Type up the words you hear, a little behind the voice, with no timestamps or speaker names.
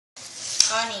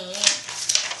ข้อนี้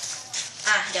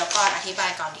เดี๋ยวก่อนอธิบา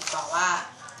ยก่อนดีกว่าว่า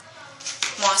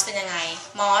มอสเป็นยังไง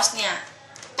มอสเนี่ย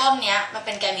ต้นเนี้ยมันเ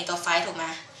ป็นแกมีตัวไฟถูกไหม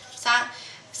ส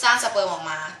ร้างสเปิร์มออก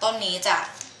มาต้นนี้ส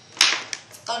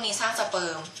ร้างสเปิ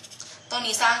ร์มต้น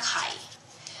นี้สร้างไข่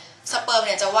สเปิร์มเ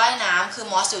นี่ยจะว่ายน้ำคือ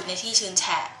มอสอยู่ในที่ชื้นแฉ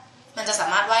ะมันจะสา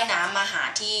มารถว่ายน้ำมาหา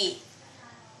ที่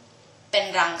เป็น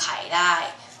รังไข่ได้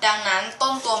ดังนั้นต้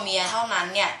นตัวเมียเท่านั้น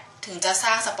เนี่ยถึงจะสร้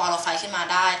างสปอโรไฟต์ขึ้นมา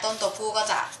ได้ต้นตัวผู้ก็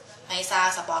จะไม่สร้าง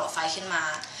สปอโรไฟต์ขึ้นมา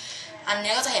อัน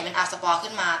นี้ก็จะเห็นเป็นอักสปอร์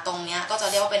ขึ้นมาตรงนี้ก็จะ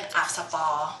เรียกว่าเป็นอักสปอ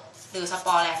ร์หรือสป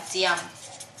อร์แลนเจียม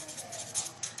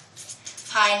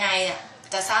ภายในเนี่ย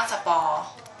จะสร้างสปอร์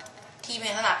ที่มี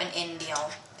ลักษณะเป็นเอ็นเดียว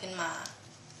ขึ้นมา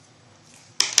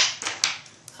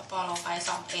สปอร์โรไฟต์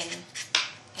2 เอ็น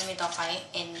ยังมีต่อไฟ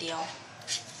เอ็นเดียว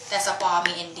แต่สปอร์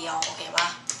มีเอ็นเดียวโอเคป่ะ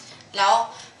แล้ว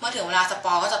เมื่อถึงเวลาสป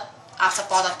อร์ก็จะอักส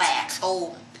ปอร์จะแตกตู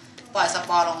มปล่อยส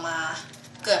ปอร์ลงมา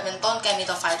เกิดเป็นต้นแกมี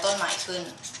ตัวไฟต้นใหม่ขึ้น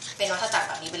เป็นวัฏจักรแ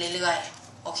บบนี้ไปเรื่อย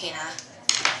ๆโอเคนะ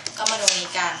ก็มาดูนี้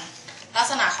กันลัก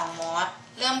ษณะของมอส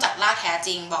เริ่มจากรากแท้จ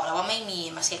ริงบอกแล้วว่าไม่มี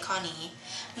มาเช็คข้อนี้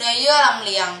เนื้อเยื่อลำเ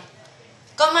ลียง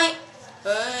ก็ไม่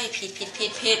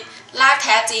ผิดรากแ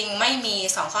ท้จริงไม่มี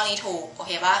2ข้อนี้ถูกโอเ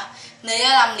คปะเนื้อเยื่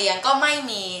อลำเลียงก็ไม่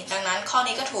มีดังนั้นข้อ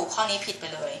นี้ก็ถูกข้อนี้ผิดไป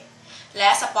เลยและ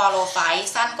สปอโรไฟต์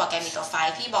สั้นกว่าแกมีตัวไฟ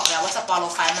ต์พี่บอกแล้วว่าสปอโร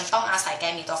ไฟต์มันต้องอาศัยแก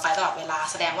มีตัวไฟต์ตลอดเวลา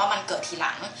แสดงว่ามันเกิดทีห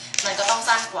ลังมันก็ต้อง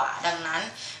สั้นกว่าดังนั้น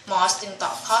มอสจึงต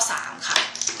อบข้อ3ค่ะ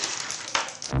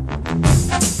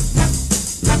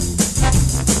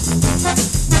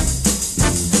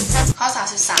ข้อ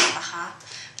33นะคะ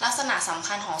ลักษณะสำ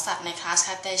คัญของสัตว์ในคลาสแค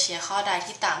ปเตเชียข้อใด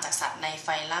ที่ต่างจากสัตว์ในไฟ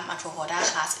ลัมอะโทรโพดา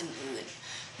คลาสอื่นๆ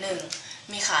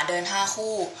 1. มีขาเดิน5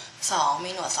คู่ 2. มี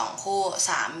หนวด2คู่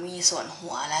 3. มีส่วน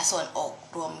หัวและส่วนอก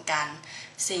รวมกัน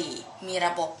 4. มีร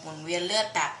ะบบหมุนเวียนเลือด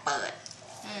แบบเปิด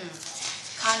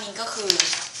ข้อนี้ก็คือ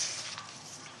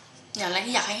อย่างแรก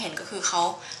ที่อยากให้เห็นก็คือเขา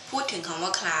พูดถึงคำว่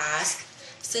าคลาส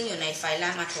ซึ่งอยู่ในไฟลั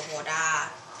มอะโทรโพดา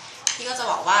ที่ก็จะ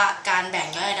บอกว่าการแบ่ง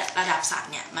ย่อยระดับสัต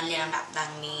ว์เนี่ยมันเรียงลำดับดั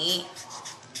งนี้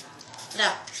ร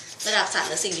ะดับสัตว์ห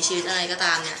รือสิ่งมีชีวิตอะไรก็ต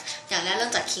ามเนี่ยอย่างแรกเริ่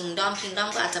มจากคิงดอม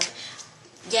ก็อาจจะ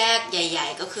แยกใหญ่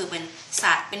ๆก็คือเป็น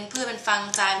สัตว์เป็นพืชเป็นฟัง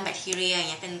ไจเป็นแบคทีเรียอย่าง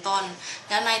เงี้ยเป็นต้น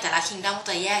แล้วในแต่ละคิงดอมก็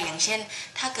จะแยกอย่างเช่น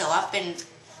ถ้าเกิดว่าเป็น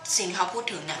สิ่งที่เขาพูด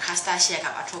ถึงเนี่ยคาสตาเชีย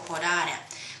กับอะโทรโพดาเนี่ย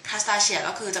คาสตาเชีย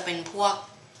ก็คือจะเป็นพวก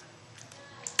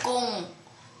กุ้ง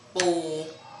ปู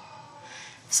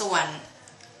ส่วน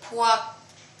พวก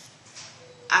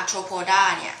อะโทรโพดา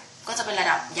เนี่ยก็จะเป็นระ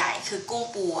ดับใหญ่คือกุ้ง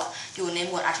ปูอยู่ในห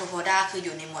มวดอะโทรโพดาคืออ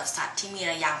ยู่ในหมวดสัตว์ที่มี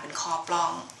ระยางเป็นคอปล้อ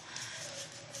ง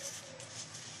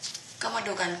ก็มา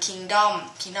ดูกัน Kingdom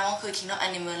ก็คือ Kingdom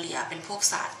Animalia เป็นพวก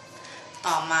สัตว์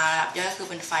ต่อมาระดับย่อยก็คือ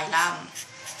เป็นไฟลัม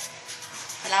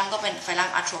ก็เป็นไฟลัม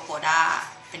อะโทรโพดา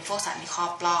เป็นพวกสัตว์มีคอ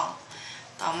ปล้อง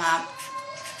ต่อมา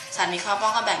สัตว์มีคอปล้อ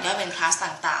งก็แบ่งย่อยเป็นคลาส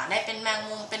ต่างๆได้เป็นแมง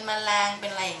มุมเป็นแมลงเป็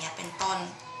นอะไรอย่างเงี้ยเป็นต้น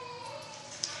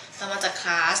ต่อมาจากค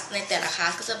ลาสในแต่ละคลา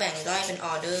สก็จะแบ่งย่อยเป็นอ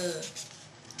อเดอร์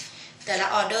แต่ละ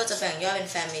ออเดอร์จะแบ่งย่อยเป็น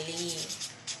แฟมิลี่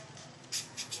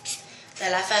แต่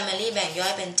ละแฟมิลี่แบ่งย่อ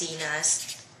ยเป็นจีนัส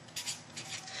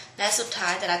และสุดท้า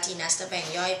ยแต่ละจีนัสจะแบ่ง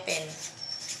ย่อยเป็น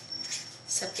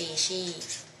สปีชี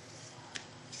ส์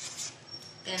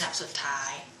เป็นระดับสุดท้า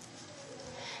ย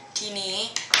ทีนี้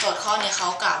โจทย์ข้อนี้เขา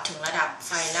กล่าวถึงระดับไ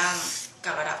ฟลัม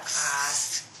กับระดับคลาส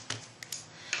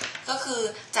ก็คือ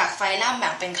จากไฟลัมแ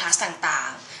บ่งเป็นคลาสต่า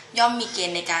งๆย่อมมีเกณ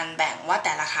ฑ์ในการแบ่งว่าแ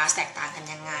ต่ละคลาสแตกต่างกัน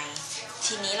ยังไง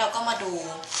ทีนี้เราก็มาดู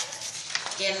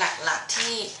เกณฑ์หลักๆ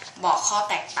ที่บอกข้อ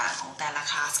แตกต่างของแต่ละ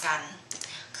คลาสกัน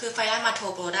คือไฟลัมอะโท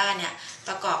รโพดาเนี่ยป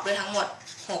ระกอบด้วยทั้งหมด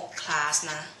6คลาส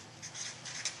นะ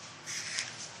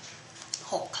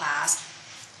6คลาส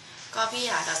ก็พี่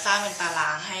อยากจะสร้างเป็นตารา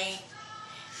งให้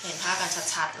เห็นภาพกัน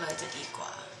ชัดๆเลยจะดีกว่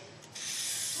า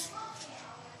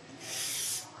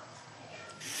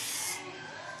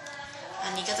อั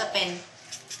นนี้ก็จะเป็น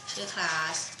ชื่อคลา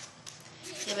ส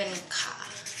จะเป็นขา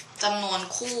จำนวน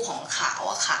คู่ของขา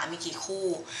ว่าขามีกี่คู่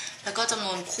แล้วก็จำน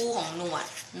วนคู่ของหนว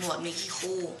ดมีกี่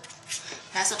คู่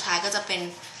และสุดท้ายก็จะเป็น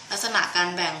ลักษณะการ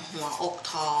แบ่งหัวอก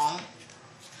ท้อง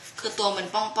คือตัวเป็น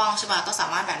ป้องๆใช่ป่ะก็สา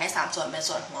มารถแบ่งได้3ส่วนเป็น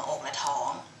ส่วนหัวอกและท้อง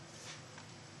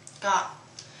ก็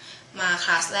มาค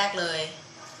ลาสแรกเลย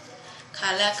คลา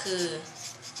สแรกคือ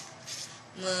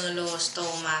เมอร์โลสโต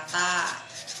มาตา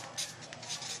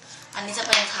อันนี้จะ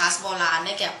เป็นคลาสโบราณไ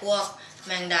ด้แก่พวกแ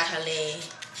มงดาทะเล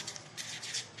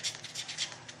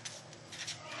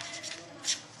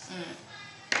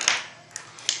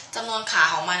จำนวนขา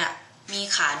ของมันมี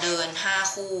ขาเดิน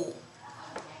5คู่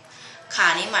ขา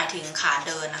นี้หมายถึงขาเ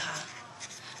ดินนะคะ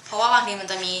เพราะว่าบางทีมัน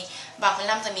จะมีบางฟิ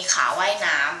ลัมจะมีขาว่าย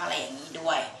น้ำอะไรอย่างนี้ด้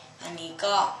วยอันนี้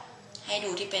ก็ให้ดู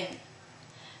ที่เป็น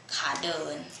ขาเดิ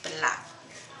นเป็นหลัก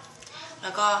แล้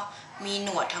วก็มีหน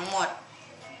วดทั้งหมด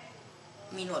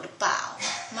มีหนวดหรือเปล่า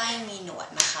ไม่มีหนวด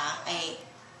นะคะ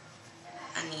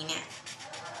อันนี้เนี่ย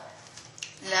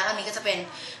แล้วอันนี้ก็จะเป็น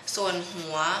ส่วนหั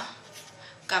ว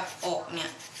กับอกเนี่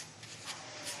ย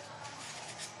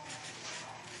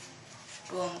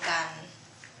รวมกัน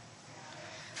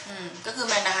ก็คือ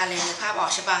แมนดาฮาเลนภาพออ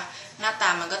กใช่ปะหน้าตา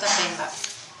มันก็จะเป็นแบบ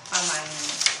ประมาณนี้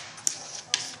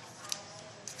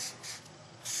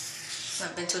เหมือ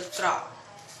นเป็นชุดเกราะ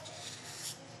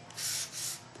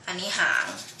อันนี้หาง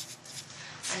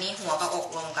อันนี้หัวกับอก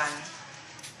รวมกัน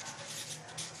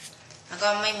แล้วก็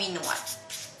ไม่มีหนวด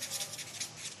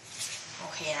โอ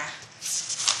เคนะ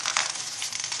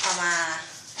ต่อมา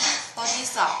ข้อที่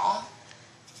2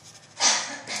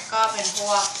ก็เป็นพ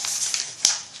วก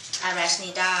อาราช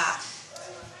นิดา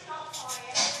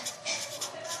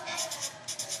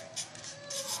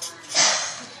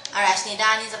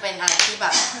นี่จะเป็นอะไรที่แบ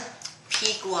บ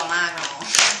พี่กลัวมากเนาะ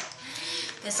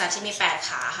เป็นสัตว์ที่มี8ข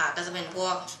าค่ะก็จะเป็นพว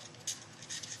ก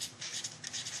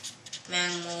แม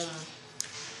งมุม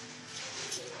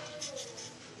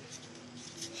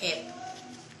เห็บ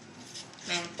แ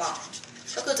มงป่อง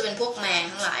ก็คือจะเป็นพวกแมง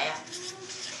ทั้งหลายอ่ะ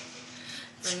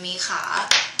มันมีข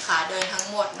าเดินทั้ง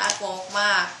หมดน่ากลัวม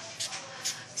าก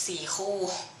4 คู่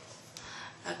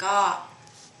แล้วก็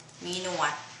มีหนว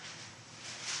ด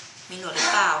หรือ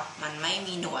เปล่ามันไม่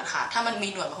มีหนวดค่ะถ้ามันมี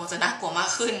หนวดมันคงจะน่ากลัวมาก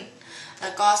ขึ้นแล้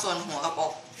วก็ส่วนหัวกับอ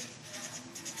ก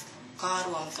ก็ร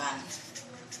วมกัน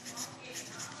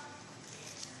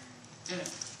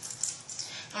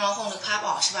น้องคงนึกภาพอ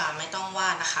อกใช่ป่ะไม่ต้องวา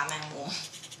ดนะคะแมงมุม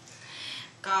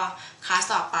ก็คลาส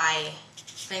ต่อไป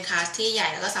เป็นคลาสที่ใหญ่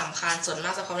แล้วก็สำคัญส่วนม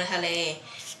ากจะพบในทะเล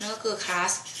นั่นก็คือคลา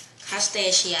สเต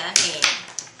เชียนั่นเอง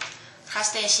คลาส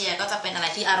เตเชียก็จะเป็นอะไร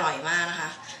ที่อร่อยมากนะค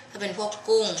ะจะเป็นพวก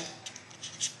กุ้ง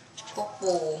พวก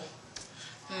ปู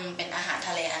เป็นอาหารท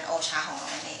ะเลอันโอชาของเรา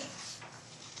เอง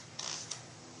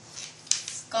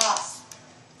ก็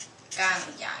ก้าง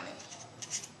อีกอย่างหนึ่ง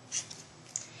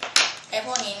ไอ้พ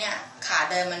วกนี้เนี่ยขา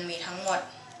เดินมันมีทั้งหมด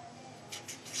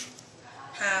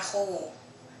5 คู่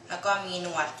แล้วก็มีหน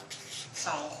วด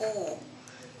2 คู่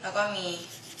แล้วก็มี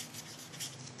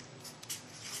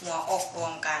หัวอกรว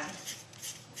มกัน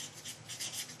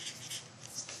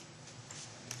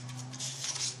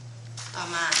ต่อ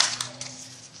มา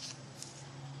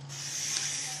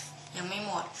ยังไม่ห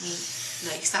มดมีเหลื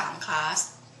ออีก3 คลาส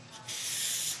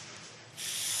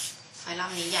ไฟลั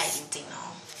มนี้ใหญ่จริงๆเนา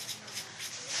ะ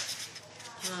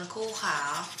มันคู่ขา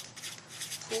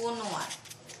คู่หนวด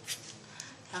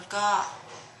แล้วก็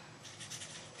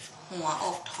หัวอ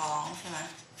กท้องใช่ไหม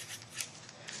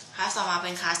คลาสต่อมาเป็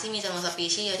นคลาสที่มีจำนวนสปี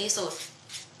ชีส์เยอะที่สุด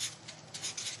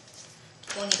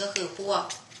พวกนี้ก็คือพวก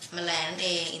แมลงนั่นเอ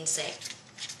งอินเ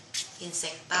ส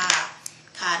กตา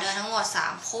ขาเดินทั้งหมด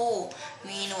3 คู่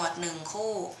มีหนวด1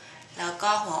 คู่แล้วก็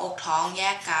หัวอกท้องแย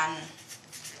กกัน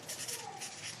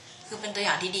คือเป็นตัวอ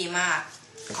ย่างที่ดีมาก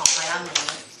ของไฟลัมนี้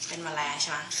เป็นแมลงใ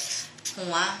ช่ไหมหั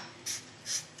ว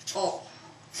อก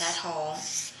และท้อง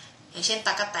อย่างเช่น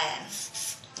ตั๊กแตน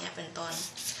เนี่ยเป็นต้น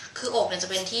คืออกเนี่ยจะ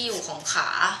เป็นที่อยู่ของขา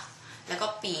แล้วก็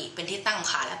ปีกเป็นที่ตั้งของ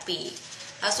ขาและปีก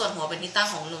แล้วส่วนหัวเป็นที่ตั้ง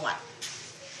ของหนวด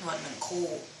1 คู่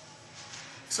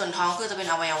ส่วนท้องคือจะเป็น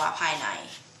อวัยวะภายใน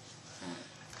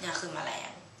เนี่ยคือแมล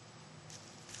ง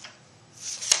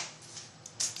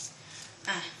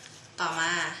ต่อม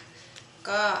า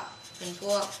ก็เป็นพ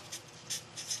วก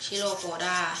ชิโรโปด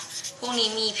าพวกนี้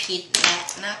มีพิษและ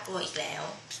น่ากลัวอีกแล้ว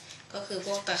ก็คือพ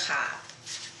วกตะขา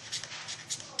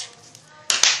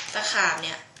บเ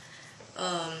นี่ย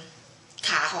ข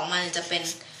าของมันจะเป็น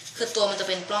คือตัวมันจะ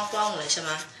เป็นปล้องๆเลยใช่ไห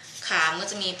มขามันก็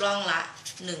จะมีปล้องละ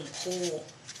1 คู่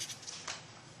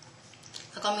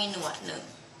แล้วก็มีหนวด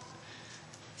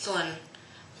1ส่วน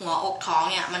หัวอกท้อง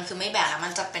เนี่ยมันคือไม่แบ่งแล้วมั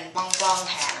นจะเป็นปล้อง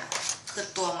แทนคือ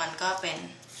ตัวมันก็เป็น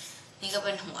นี่ก็เ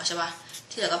ป็นหัวใช่ปะ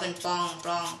ที่เหลือก็เป็นปล้อ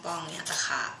งเนี่ยตะข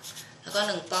าบแล้วก็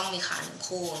1 ปล้องมีขา1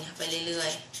 คู่เนี่ยไปเรื่อ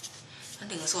ยๆจน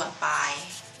ถึงส่วนปลาย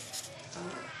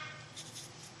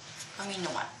ก็มีหน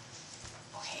วด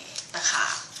โอเคตะขา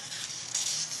บ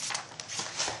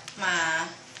มา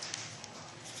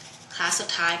คลาสสุด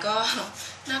ท้ายก็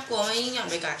น่ากลัวไม่ยิ่งหย่อน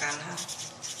ไปกว่ากันค่ะ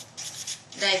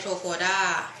ไดโครโพดา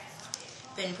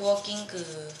เป็นพวกกิ้งกื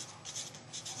อ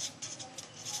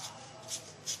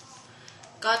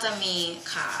ก็จะมี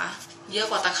ขาเยอะ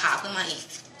กว่าตะขาบขึ้นมาอีก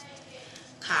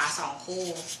ขา2 คู่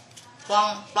ป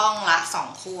ล้องละ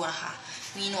2 คู่นะคะ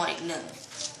มีหนวดอีก1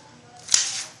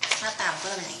หน้าตามก็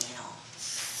จะเป็นอย่างนี้เนาะ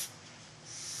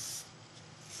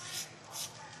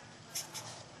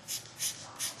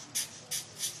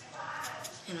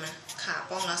เห็นไหมขา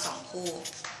ปล้องละ2 คู่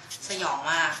สยอง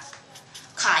มาก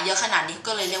ขาเยอะขนาดนี้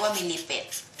ก็เลยเรียกว่ามิลลิเป็ด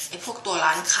ไอ้พวกตัวร้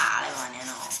านขาอะไรประมาณนี้